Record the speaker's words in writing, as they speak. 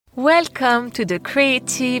Welcome to the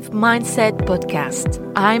Creative Mindset Podcast.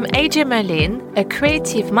 I'm AJ Merlin, a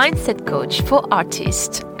creative mindset coach for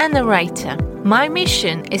artists and a writer. My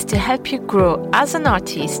mission is to help you grow as an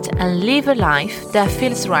artist and live a life that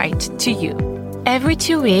feels right to you. Every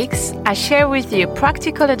 2 weeks, I share with you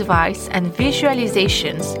practical advice and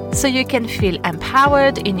visualizations so you can feel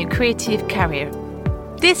empowered in your creative career.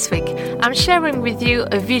 This week, I'm sharing with you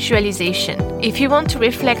a visualization. If you want to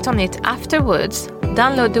reflect on it afterwards,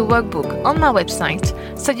 download the workbook on my website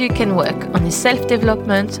so you can work on your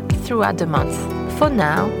self-development throughout the month. For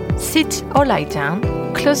now, sit or lie down,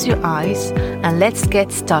 close your eyes, and let's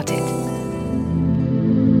get started.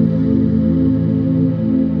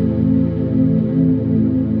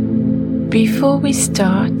 Before we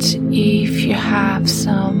start, if you have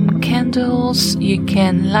some candles, you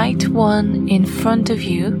can light one in front of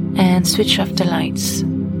you and switch off the lights.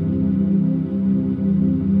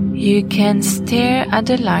 You can stare at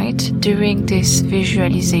the light during this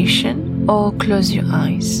visualization or close your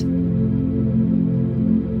eyes.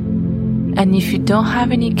 And if you don't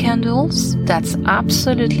have any candles, that's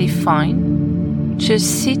absolutely fine.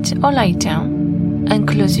 Just sit or lie down and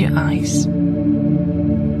close your eyes.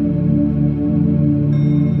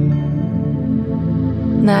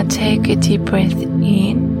 Now take a deep breath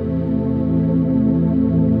in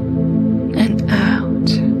and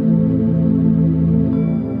out.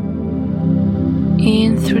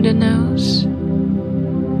 In through the nose,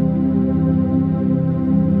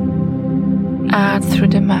 out through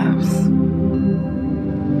the mouth.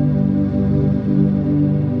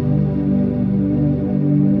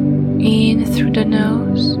 In through the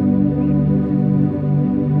nose,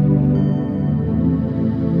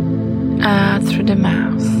 out through the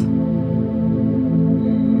mouth.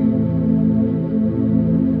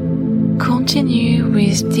 Continue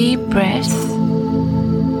with deep breath,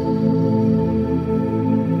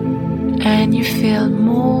 and you feel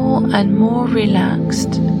more and more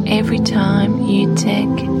relaxed every time you take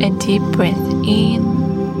a deep breath in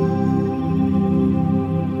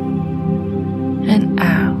and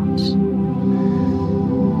out.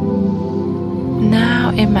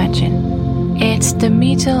 Now imagine it's the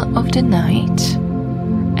middle of the night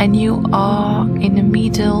and you are in the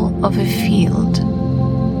middle of a field.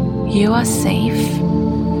 You are safe.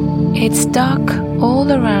 It's dark all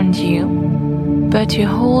around you, but you're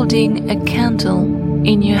holding a candle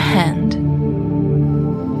in your hand.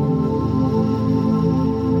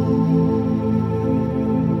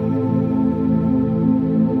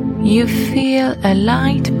 You feel a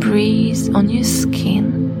light breeze on your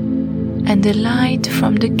skin, and the light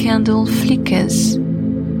from the candle flickers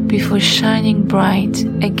before shining bright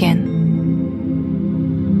again.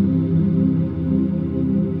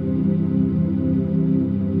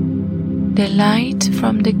 The light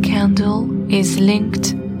from the candle is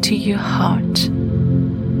linked to your heart.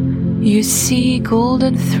 You see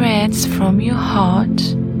golden threads from your heart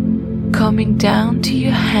coming down to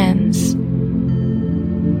your hands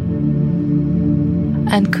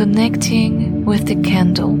and connecting with the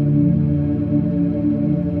candle.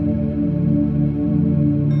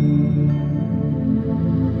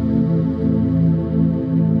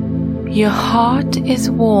 Your heart is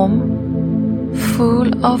warm,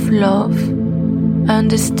 full of love,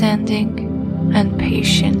 understanding, and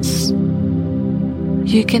patience.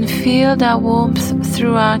 You can feel that warmth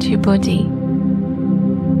throughout your body.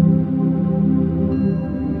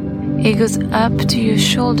 It goes up to your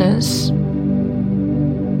shoulders,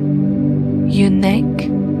 your neck,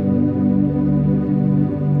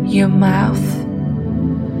 your mouth,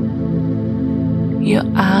 your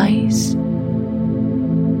eyes,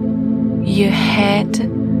 your head,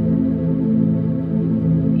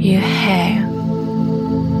 your hair,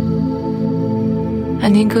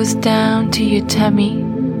 and it goes down to your tummy,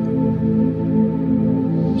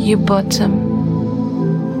 your bottom,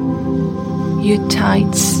 your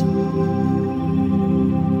tights,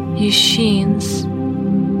 your shins,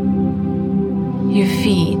 your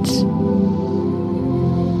feet.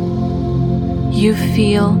 You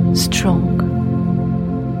feel strong.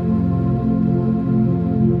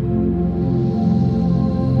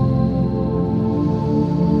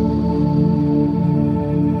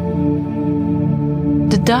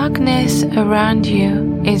 The darkness around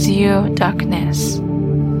you is your darkness.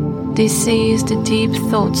 This is the deep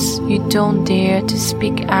thoughts you don't dare to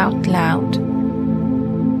speak out loud.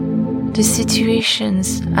 The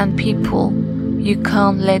situations and people you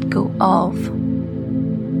can't let go of.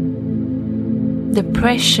 The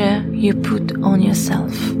pressure you put on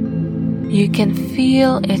yourself. You can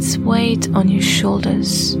feel its weight on your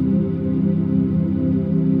shoulders.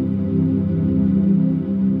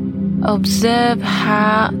 Observe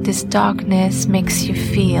how this darkness makes you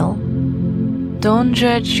feel. Don't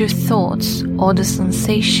judge your thoughts or the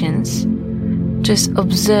sensations. Just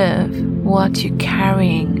observe what you're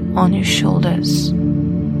carrying on your shoulders.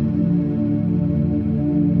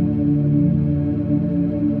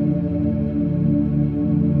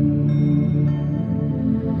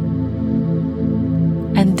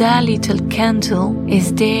 And that little candle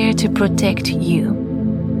is there to protect you.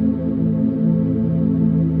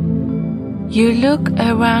 You look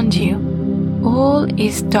around you. All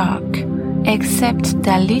is dark except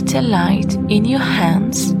that little light in your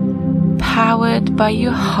hands, powered by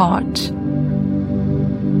your heart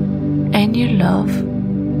and your love,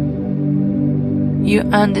 your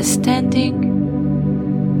understanding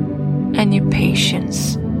and your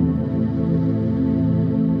patience.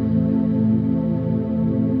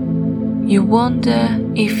 You wonder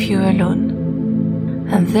if you're alone,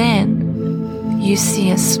 and then you see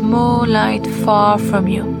a small light far from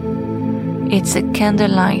you. It's a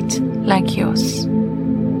candlelight like yours.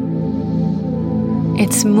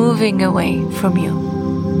 It's moving away from you.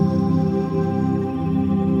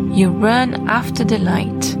 You run after the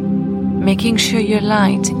light, making sure your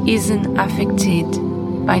light isn't affected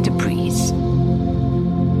by the breeze.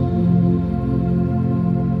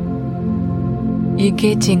 You're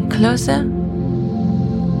getting closer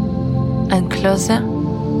and closer.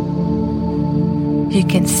 You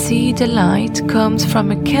can see the light comes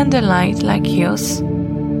from a candlelight like yours,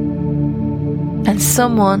 and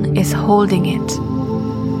someone is holding it.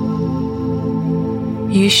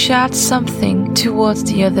 You shout something towards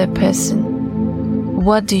the other person.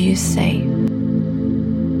 What do you say?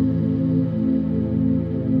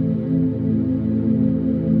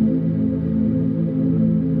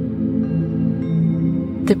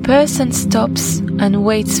 The person stops and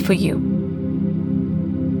waits for you.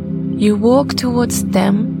 You walk towards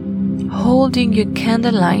them, holding your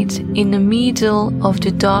candlelight in the middle of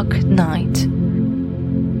the dark night.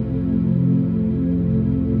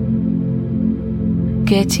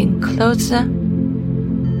 Getting closer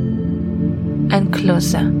and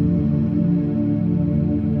closer.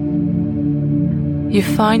 You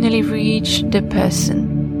finally reach the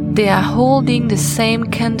person. They are holding the same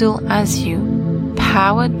candle as you,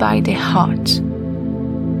 powered by their heart.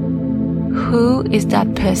 Who is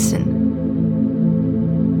that person?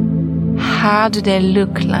 How do they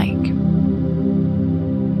look like?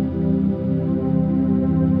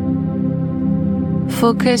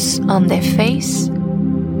 Focus on their face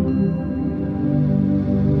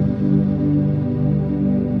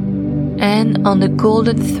and on the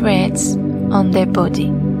golden threads on their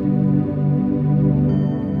body.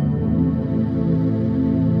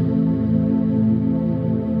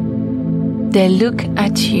 They look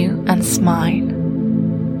at you and smile.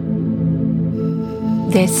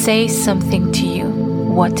 They say something to you.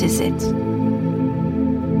 What is it?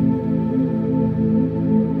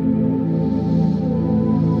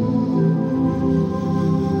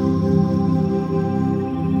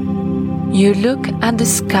 You look at the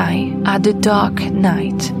sky at the dark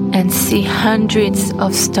night and see hundreds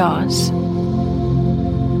of stars.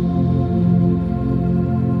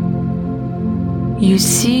 You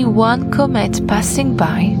see one comet passing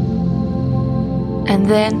by, and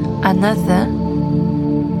then another,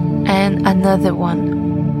 and another one.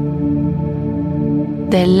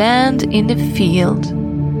 They land in the field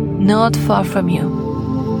not far from you.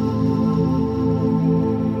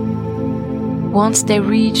 Once they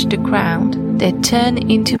reach the ground, they turn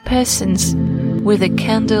into persons with a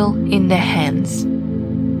candle in their hands.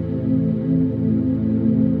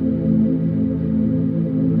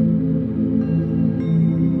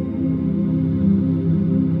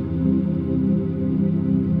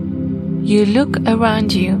 You look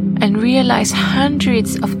around you and realize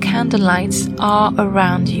hundreds of candlelights are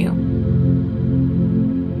around you.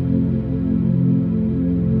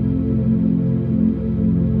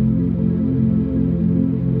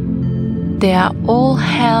 They are all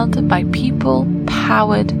held by people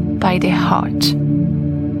powered by their heart.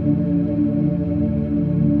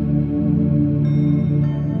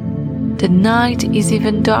 The night is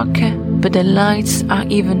even darker, but the lights are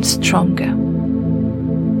even stronger.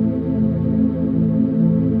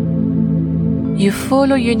 You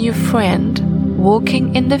follow your new friend,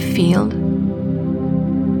 walking in the field,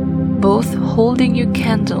 both holding your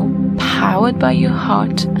candle, powered by your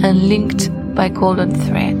heart and linked by golden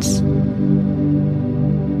threads.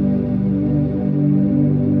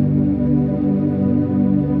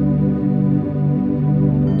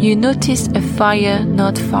 You notice a fire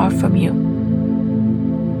not far from you.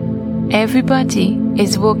 Everybody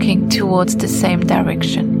is walking towards the same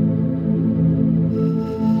direction.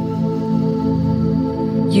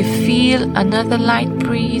 You feel another light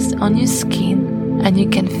breeze on your skin, and you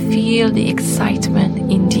can feel the excitement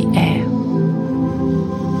in the air.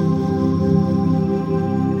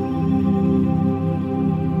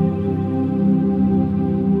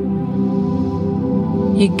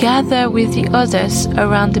 You gather with the others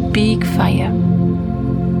around the big fire.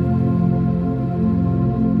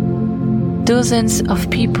 Dozens of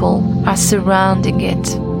people are surrounding it.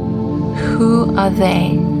 Who are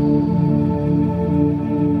they?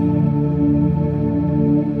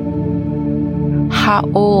 How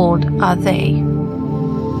old are they?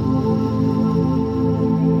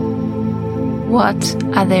 What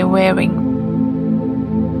are they wearing?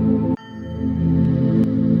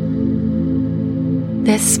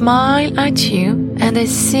 They smile at you and they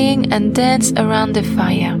sing and dance around the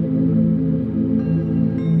fire.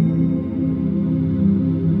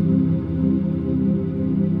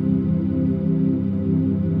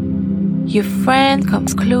 Your friend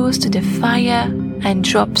comes close to the fire and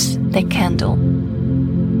drops the candle.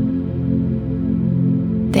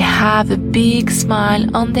 They have a big smile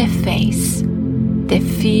on their face. They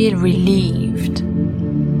feel relieved.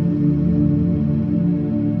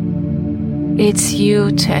 It's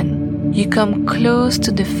your turn. You come close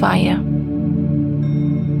to the fire.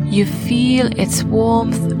 You feel its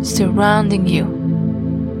warmth surrounding you.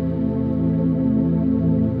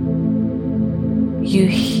 You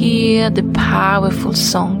hear the powerful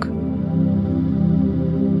song.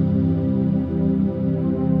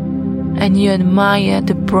 And you admire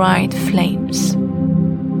the bright flames.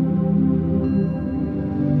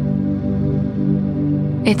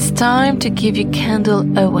 It's time to give your candle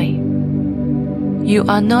away. You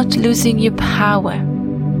are not losing your power.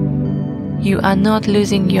 You are not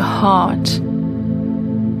losing your heart.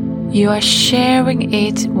 You are sharing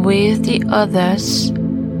it with the others,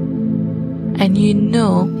 and you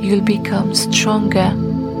know you'll become stronger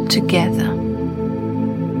together.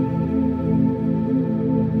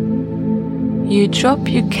 You drop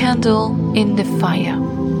your candle in the fire.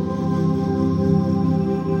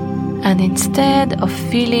 And instead of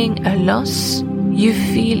feeling a loss, you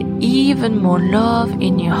feel even more love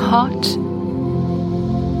in your heart,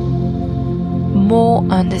 more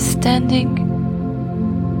understanding,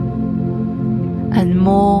 and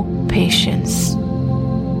more patience.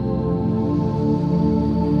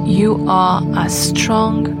 You are as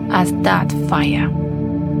strong as that fire.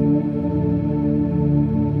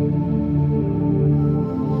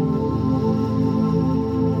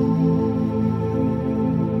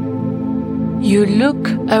 You look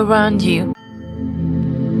around you.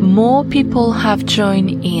 More people have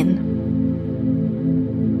joined in.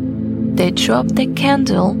 They drop the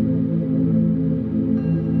candle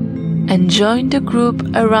and join the group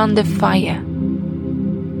around the fire,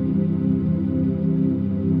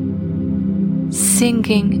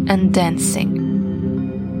 singing and dancing.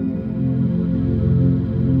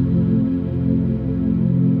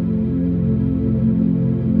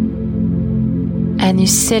 And you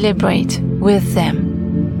celebrate with them.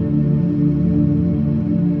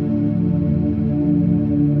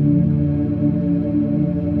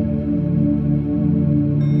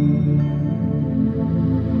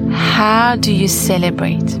 How do you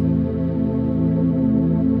celebrate?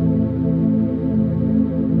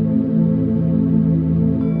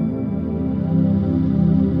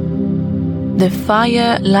 The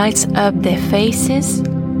fire lights up their faces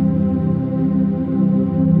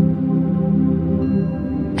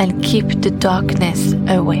and keep the darkness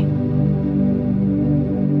away.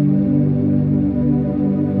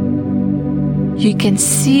 You can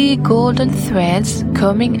see golden threads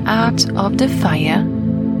coming out of the fire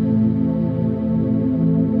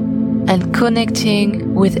and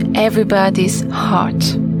connecting with everybody's heart.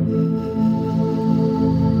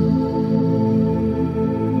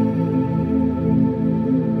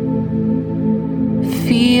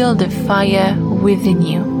 Feel the fire within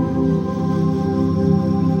you.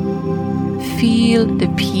 Feel the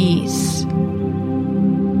peace.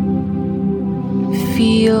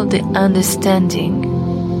 Feel the understanding.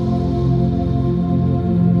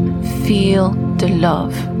 Feel the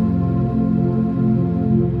love.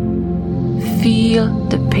 Feel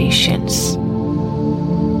the patience.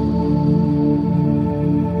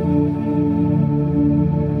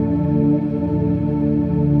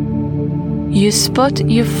 You spot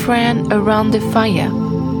your friend around the fire.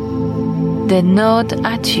 They nod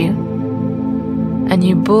at you, and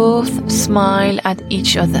you both smile at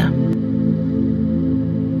each other.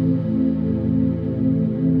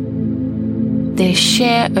 They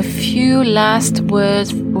share a few last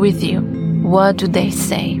words with you. What do they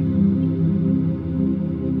say?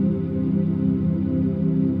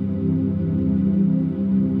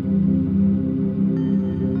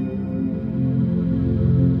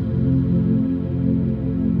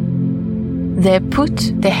 They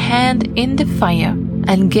put their hand in the fire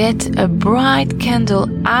and get a bright candle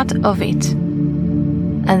out of it,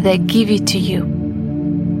 and they give it to you.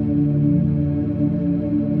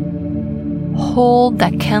 Hold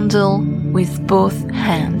that candle with both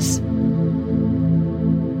hands.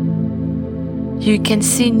 You can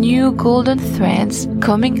see new golden threads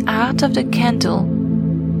coming out of the candle,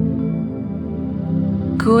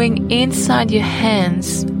 going inside your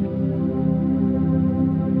hands,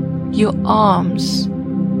 your arms,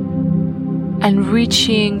 and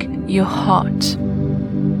reaching your heart.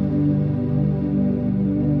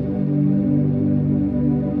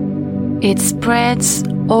 It spreads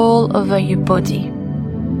all over your body.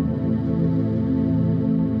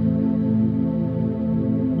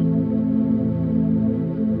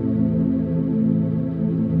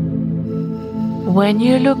 When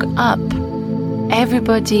you look up,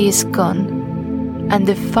 everybody is gone, and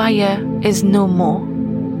the fire is no more.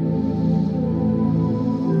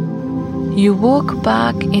 You walk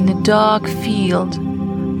back in a dark field,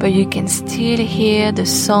 but you can still hear the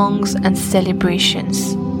songs and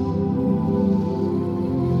celebrations.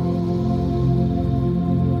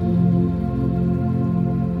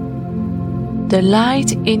 The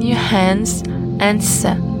light in your hands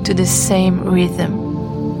answers to the same rhythm.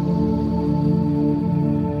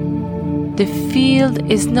 The field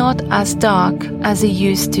is not as dark as it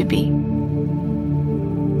used to be.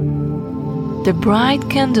 The bright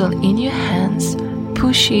candle in your hands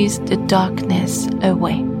pushes the darkness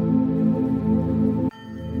away.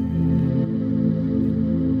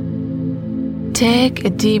 Take a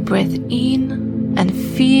deep breath in and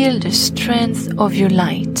feel the strength of your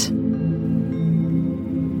light.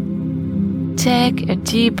 Take a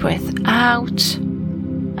deep breath out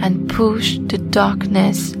and push the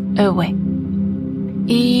darkness away.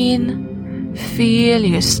 In, feel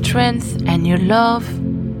your strength and your love.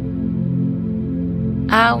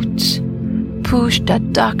 Out, push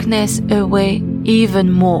that darkness away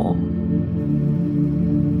even more.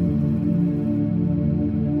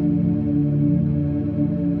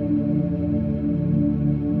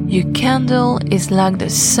 Your candle is like the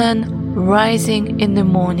sun rising in the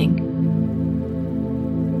morning.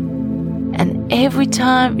 And every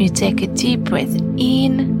time you take a deep breath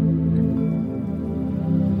in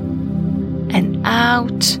and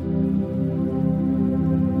out,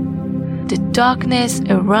 the darkness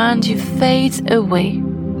around you fades away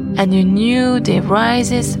and a new day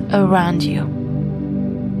rises around you.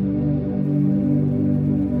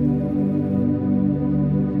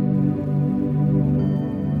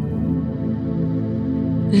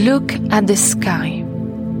 Look at the sky.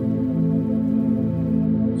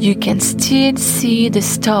 You can still see the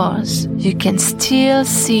stars. You can still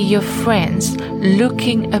see your friends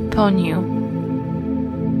looking upon you,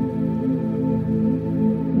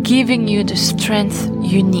 giving you the strength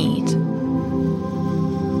you need.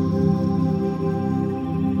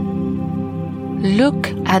 Look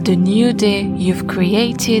at the new day you've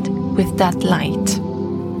created with that light.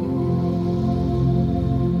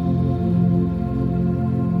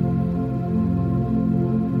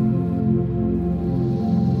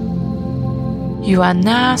 You are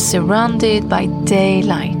now surrounded by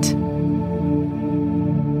daylight.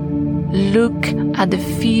 Look at the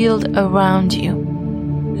field around you.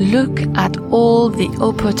 Look at all the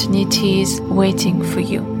opportunities waiting for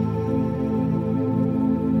you.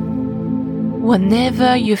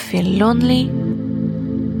 Whenever you feel lonely,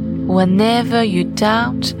 whenever you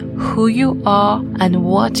doubt who you are and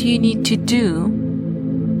what you need to do,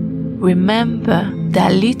 remember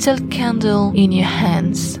that little candle in your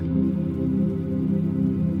hands.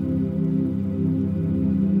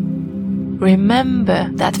 Remember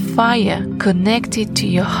that fire connected to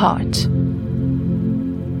your heart.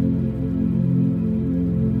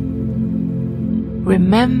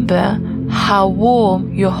 Remember how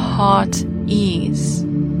warm your heart is.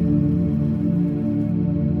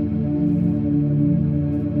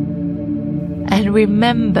 And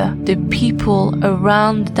remember the people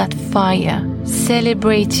around that fire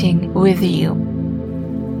celebrating with you.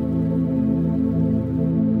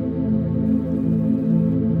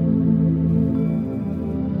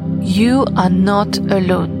 You are not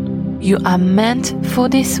alone. You are meant for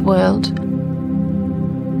this world.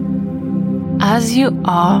 As you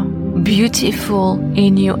are, beautiful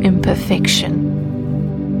in your imperfection.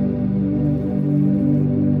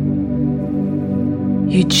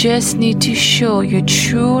 You just need to show your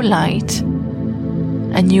true light,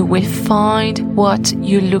 and you will find what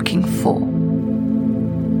you're looking for.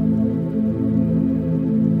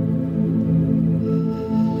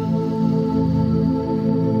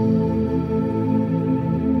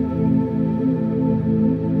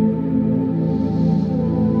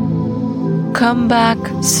 come back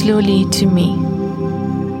slowly to me.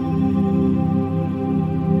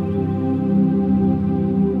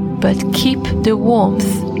 But keep the warmth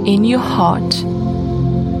in your heart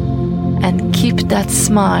and keep that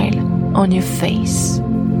smile on your face.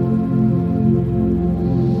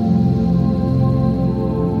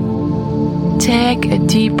 Take a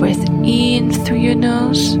deep breath in through your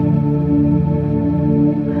nose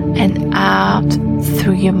and out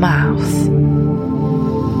through your mouth.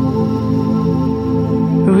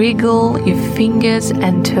 Wriggle your fingers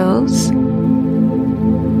and toes.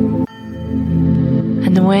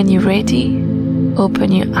 And when you're ready,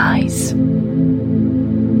 open your eyes.